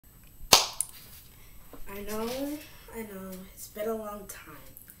I know, it's been a long time.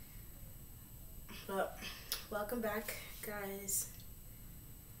 But welcome back, guys.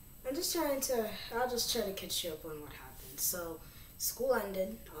 I'll just try to catch you up on what happened. So, school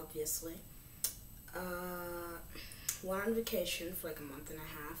ended, obviously. Went on vacation for like a month and a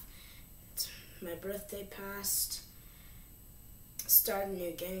half. My birthday passed. Started a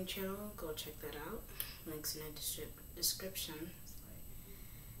new gaming channel. Go check that out. Links in the description.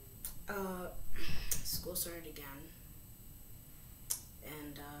 School started again.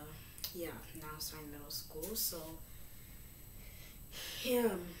 And, yeah, now I'm starting middle school, so,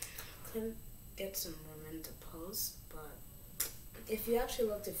 yeah, couldn't get some room to post, but if you actually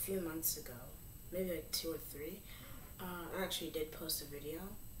looked a few months ago, maybe like 2 or 3, I actually did post a video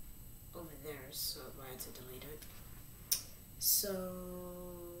over there, so I had to delete it. So,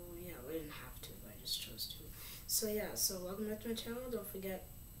 yeah, we didn't have to, but I just chose to. So, yeah, so welcome back to my channel. Don't forget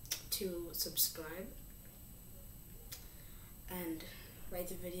to subscribe and like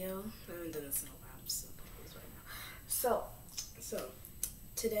the video. I haven't done this in a while, I'm so confused right now. So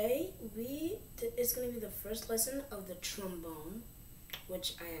today it's going to be the first lesson of the trombone,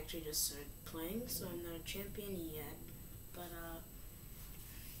 which I actually just started playing, so I'm not a champion yet. But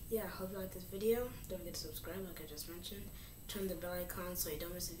yeah, hope you like this video. Don't forget to subscribe, like I just mentioned. Turn the bell icon so you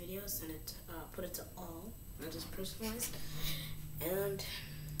don't miss a video. Send it, put it to all, not just personalized. And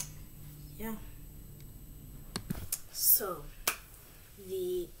yeah. So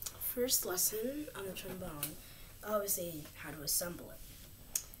the first lesson on the trombone, obviously how to assemble it.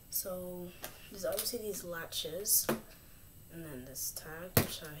 So there's obviously these latches, and then this tag,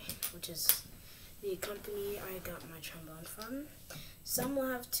 which is the company I got my trombone from. Some will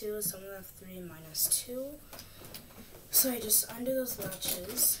have 2, some will have 3, mine has 2. So I just undo those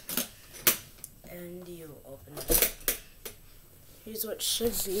latches, and you open it up. Here's what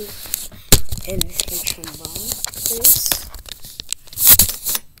should be in a trombone case.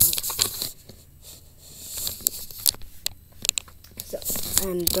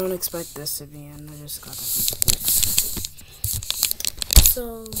 And don't expect this to be in. I just got it.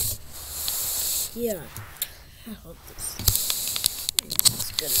 So, yeah. I hope this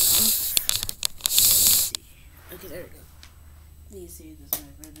is good enough. Let's see. Okay, there we go. These are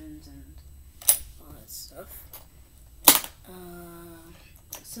my ribbons and all that stuff.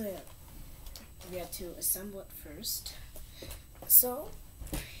 So yeah, we have to assemble it first. So,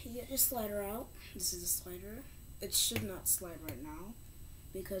 you get your slider out. This is a slider. It should not slide right now,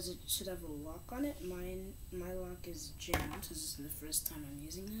 because it should have a lock on it. My lock is jammed. This is the first time I'm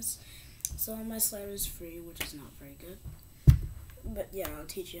using this. So my slider is free, which is not very good. But yeah, I'll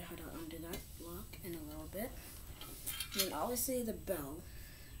teach you how to undo that lock in a little bit. And obviously the bell,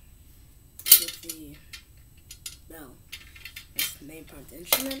 with the bell, that's the main part of the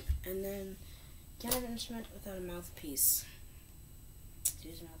instrument. And then you can't have an instrument without a mouthpiece.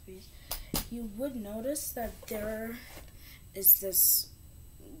 Use a mouthpiece. You would notice that there is this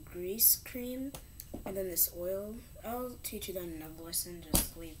grease cream and then this oil. I'll teach you that in another lesson,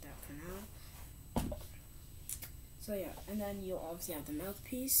 just leave that for now. So yeah, and then you'll obviously have the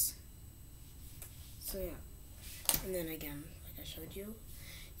mouthpiece. So yeah, and then again, like I showed you,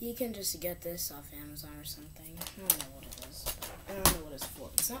 you can just get this off Amazon or something. I don't know what it is. I don't know what it's for.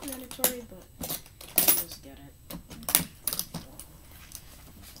 It's not mandatory, but you can just get it.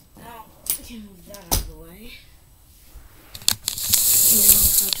 Now, I can move that out of the way. Now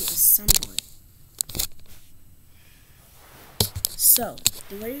how to assemble it. So,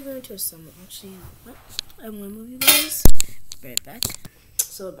 the way you're going to assemble, actually, what? I'm going to move you guys right back.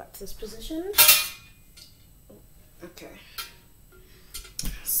 So, back to this position. Okay.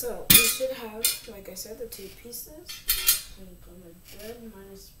 So, you should have, like I said, the 2 pieces. I'm going to put my bread.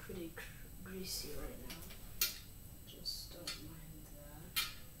 Mine is pretty greasy right now. Just don't mind that.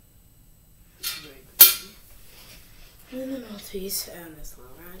 It's very greasy. And then the mouthpiece and this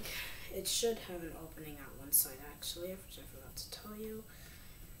little rag. It should have an opening at one side actually, which I forgot to tell you.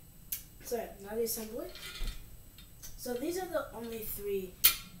 So now the assembly. So these are the only 3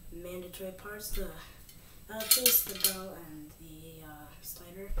 mandatory parts: the mouthpiece, the bell, and the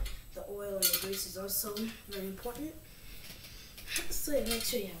slider. The oil and the grease is also very important. So yeah, make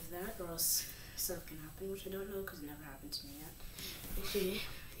sure you have that, or else stuff can happen, which I don't know because it never happened to me yet. Actually, you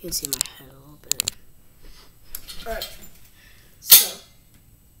can see my head a little bit. Alright, so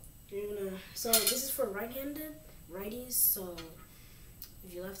this is for right-handed, righties, so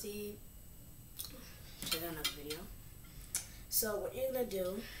if you're lefty, check out another video. So what you're going to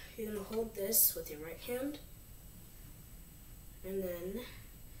do, you're going to hold this with your right hand, and then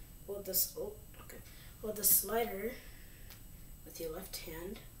hold the slider with your left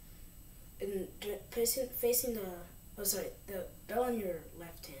hand, facing the bell in your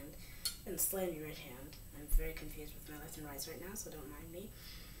left hand and slide in your right hand. I'm very confused with my left and right now, so don't mind me.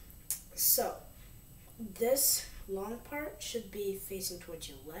 So, this long part should be facing towards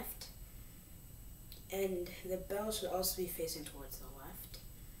your left, and the bell should also be facing towards the left.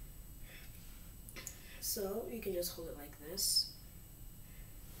 So, you can just hold it like this.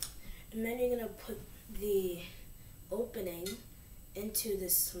 And then you're going to put the opening into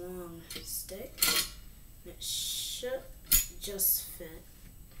this long stick. And it should just fit.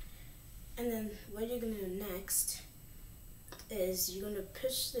 And then what you're going to do next is you're going to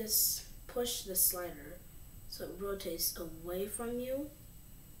push the slider so it rotates away from you.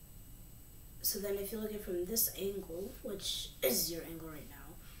 So then if you look at it from this angle, which is your angle right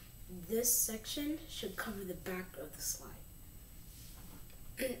now, this section should cover the back of the slide.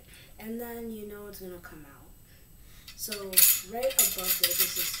 And then you know it's going to come out. So right above it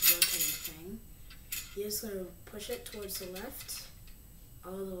is this rotating thing. You're just going to push it towards the left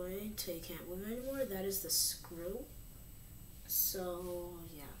all the way until you can't move anymore. That is the screw. So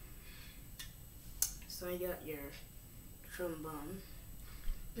yeah. So I got your trombone.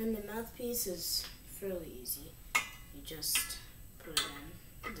 Then the mouthpiece is fairly easy. You just put it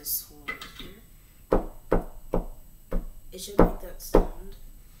in this hole right here. It should make that sound.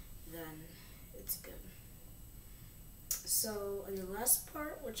 Then it's good. So, in the last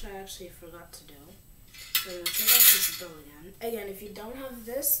part, which I actually forgot to do, I'm going to take out this bell again. Again, if you don't have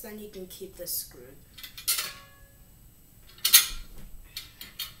this, then you can keep this screwed.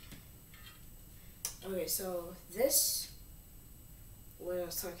 Okay, so this, what I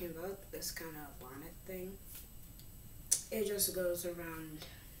was talking about, this kind of bonnet thing, it just goes around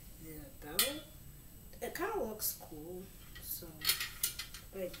the bell. It kind of looks cool, so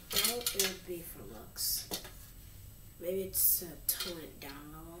but I doubt it would be for looks. Maybe it's tone it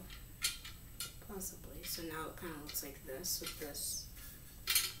down a little, possibly. So now it kind of looks like this with this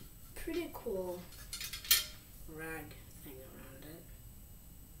pretty cool rag thing around it.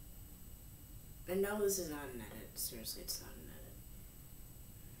 And no, this is not an edit. Seriously, it's not an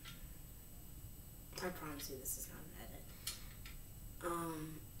edit. I promise you this is not an edit.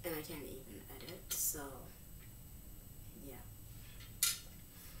 And I can't even edit, so yeah.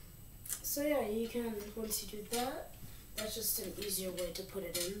 So yeah, you can, once you do that, that's just an easier way to put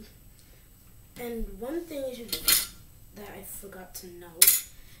it in. And one thing you should that I forgot to note,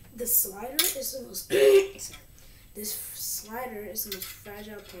 the slider is the most this slider is the most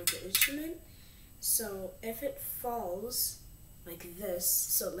fragile part of the instrument. So if it falls like this,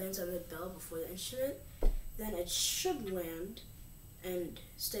 so it lands on the bell before the instrument, then it should land and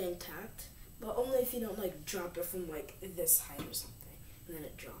stay intact, but only if you don't like drop it from like this height or something, and then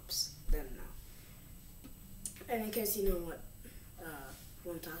it drops. Then no. And in case you know what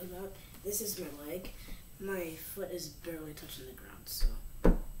I'm talking about, this is my leg. My foot is barely touching the ground, so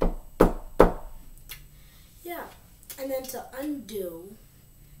yeah. And then to undo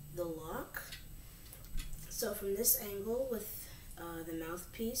the lock, so from this angle with the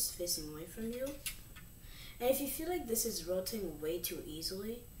mouthpiece facing away from you, and if you feel like this is rotating way too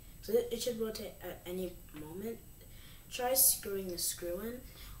easily, so it should rotate at any moment, try screwing the screw in.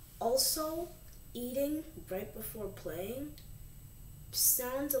 Also, eating right before playing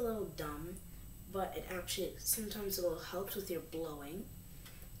sounds a little dumb, but it actually sometimes a little helps with your blowing,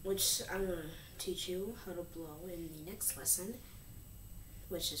 which I'm going to teach you how to blow in the next lesson,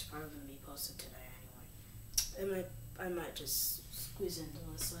 which is probably going to be posted today anyway. I might just squeeze into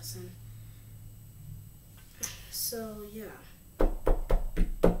this lesson. So yeah,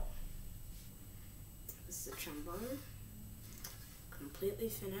 this is the trombone, completely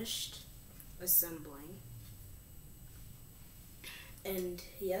finished assembling. And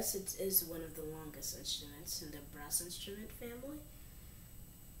yes, it is one of the longest instruments in the brass instrument family.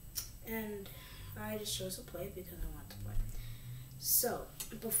 And I just chose to play because I want to play. So,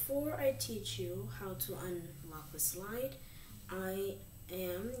 before I teach you how to unlock the slide, I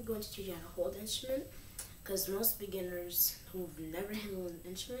am going to teach you how to hold the instrument, because most beginners who've never handled an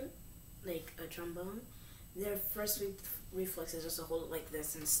instrument, like a trombone, their first reflex is just to hold it like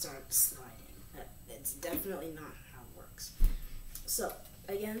this and start sliding. It's definitely not how it works. So,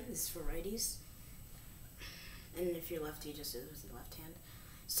 again, this is for righties. And if you're lefty, just do it with the left hand.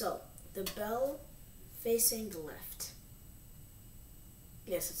 So, the bell facing the left.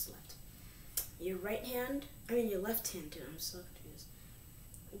 Yes, it's left. Your right hand, your left hand too, I'm so confused.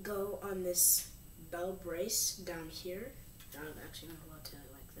 Go on this bell brace down here. I'm actually going to rotate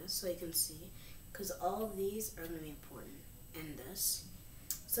it like this so you can see, because all of these are going to be important in this.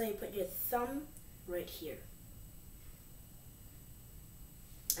 So you put your thumb right here.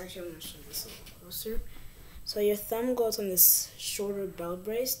 Actually, I'm going to show this a little closer. So your thumb goes on this shorter bell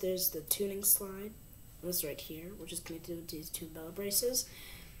brace. There's the tuning slide. This right here, which is connected with these two bell braces.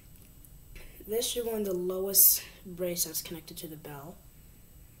 This should go on the lowest brace that's connected to the bell.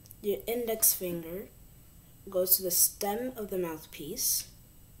 Your index finger goes to the stem of the mouthpiece.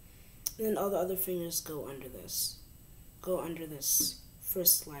 And then all the other fingers go under this. Go under this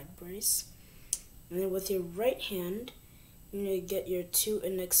first slide brace. And then with your right hand, you're going to get your two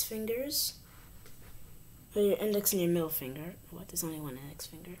index fingers. Or your index and your middle finger. What? There's only one index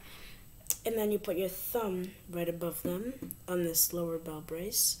finger. And then you put your thumb right above them on this lower bell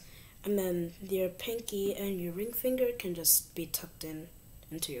brace. And then your pinky and your ring finger can just be tucked in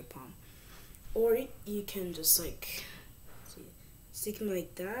into your palm. Or you can just like stick them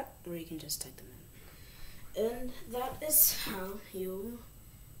like that, or you can just tuck them in. And that is how you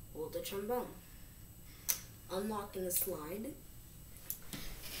hold the trombone. Unlocking the slide.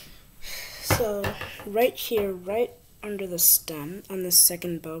 So right here, right under the stem on the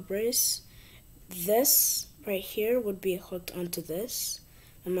second bell brace, this right here would be hooked onto this.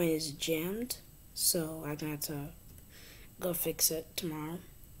 And mine is jammed, so I'm gonna have to go fix it tomorrow.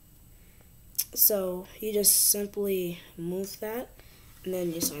 So you just simply move that, and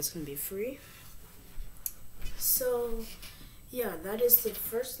then your slide's gonna be free. So yeah, that is the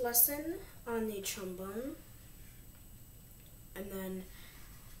first lesson on the trombone. And then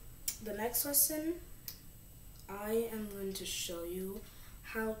the next lesson, I am going to show you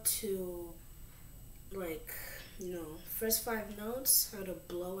how to, like, you know, first 5 notes, how to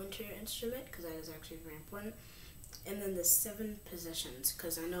blow into your instrument, because that is actually very important. And then the 7 positions,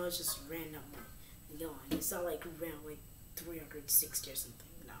 because I know it's just random going. It's not like random, like 360 or something.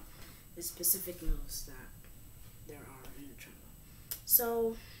 No, there's specific moves that there are in the trombone.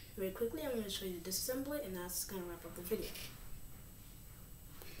 So very quickly, I'm going to show you the disassembly, and that's going to wrap up the video.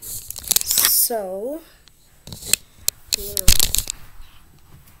 So you're gonna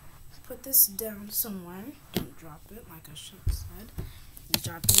put this down somewhere. Don't drop it, like I should have said.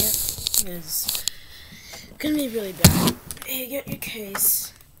 Dropping it is gonna be really bad. You get your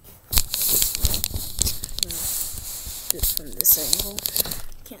case. Do it from this angle.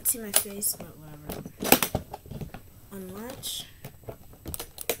 Can't see my face, but whatever. Unlatch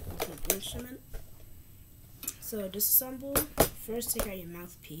the instrument. So disassemble. First, take out your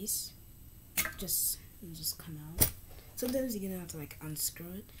mouthpiece. Just come out. Sometimes you're gonna have to like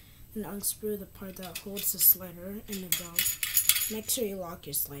unscrew it, and unscrew the part that holds the slider in the bell. Make sure you lock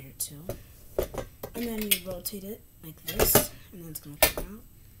your slider too, and then you rotate it like this, and then it's gonna come out.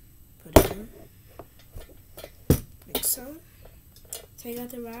 Put it in like so. Take out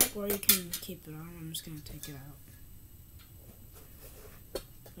the wrap, or you can keep it on. I'm just gonna take it out.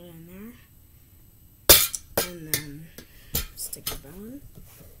 Put it in there, and then stick the bell in.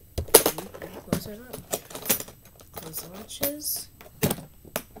 Close it up. Close the latches.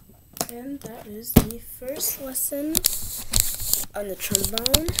 And that is the first lesson on the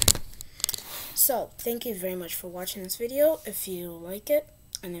trombone. So, thank you very much for watching this video. If you like it,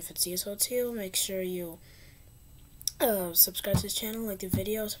 and if it's useful to you, make sure you subscribe to this channel, like the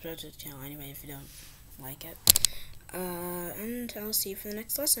video, subscribe to the channel anyway if you don't like it. And I'll see you for the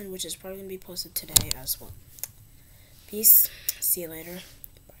next lesson, which is probably going to be posted today as well. Peace. See you later.